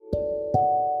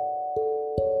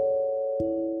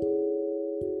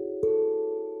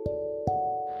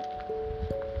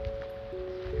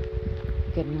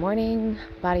Good morning,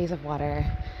 bodies of water.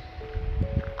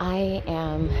 I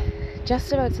am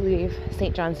just about to leave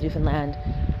St.John's, Newfoundland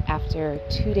after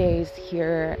 2 days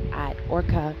here at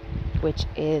ORCA, which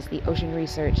is the Ocean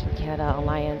Research in Canada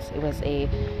Alliance. It was a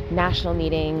national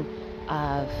meeting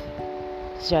of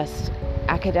just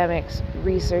academics,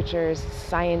 researchers,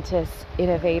 scientists,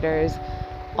 innovators,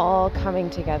 all coming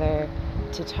together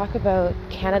to talk about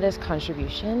Canada's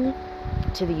contribution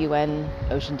to the UN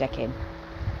Ocean Decade.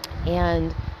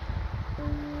 And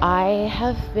I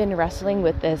have been wrestling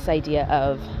with this idea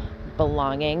of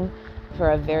belonging for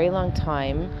a very long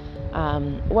time,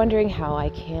 wondering how I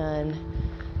can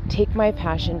take my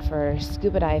passion for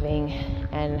scuba diving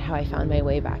and how I found my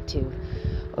way back to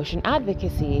ocean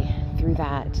advocacy through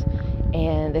that.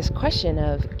 And this question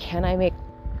of, can I make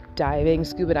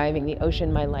scuba diving, the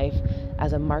ocean, my life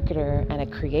as a marketer and a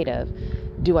creative?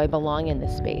 Do I belong in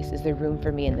this space? Is there room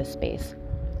for me in this space?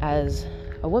 As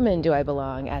a woman, do I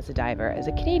belong? As a diver? As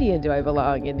a Canadian, do I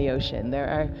belong in the ocean? There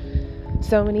are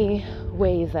so many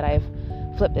ways that I've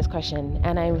flipped this question,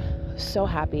 and I'm so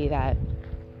happy that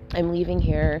I'm leaving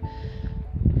here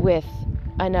with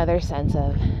another sense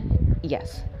of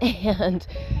yes. And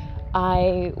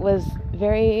I was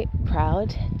very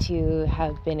proud to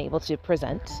have been able to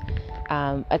present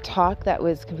a talk that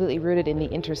was completely rooted in the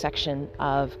intersection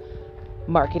of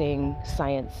marketing,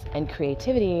 science, and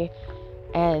creativity,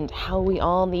 and how we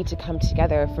all need to come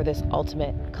together for this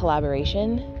ultimate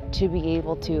collaboration to be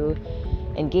able to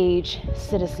engage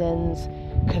citizens,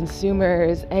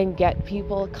 consumers, and get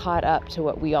people caught up to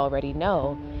what we already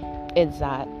know is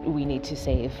that we need to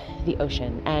save the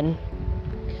ocean. And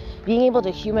being able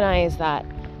to humanize that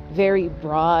very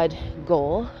broad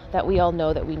goal that we all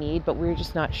know that we need, but we're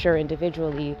just not sure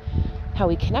individually how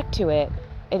we connect to it,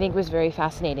 I think was very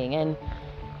fascinating. And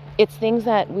it's things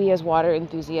that we as water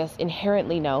enthusiasts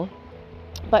inherently know,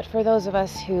 but for those of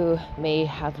us who may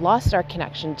have lost our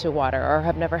connection to water or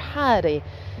have never had a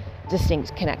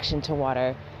distinct connection to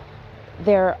water,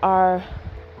 there are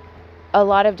a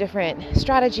lot of different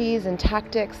strategies and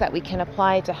tactics that we can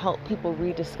apply to help people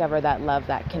rediscover that love,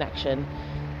 that connection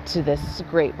to this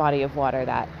great body of water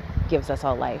that gives us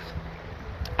all life.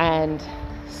 And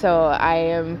so I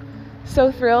am so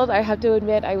thrilled. I have to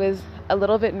admit, I was a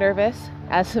little bit nervous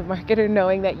as a marketer,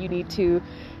 knowing that you need to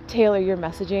tailor your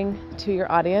messaging to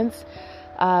your audience.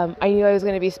 I knew I was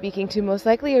going to be speaking to most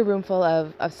likely a room full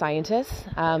of scientists.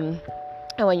 And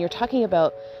when you're talking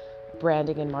about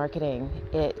branding and marketing,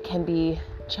 it can be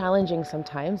challenging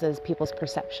sometimes as people's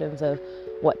perceptions of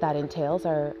what that entails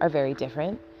are very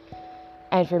different.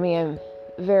 And for me, I'm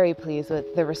very pleased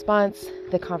with the response,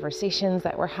 the conversations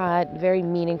that were had, very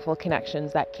meaningful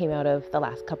connections that came out of the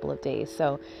last couple of days.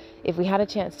 So if we had a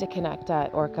chance to connect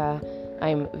at ORCA,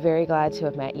 I'm very glad to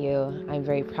have met you. I'm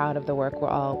very proud of the work we're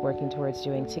all working towards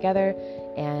doing together,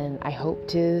 and I hope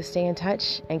to stay in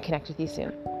touch and connect with you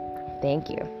soon. Thank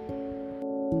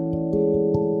you.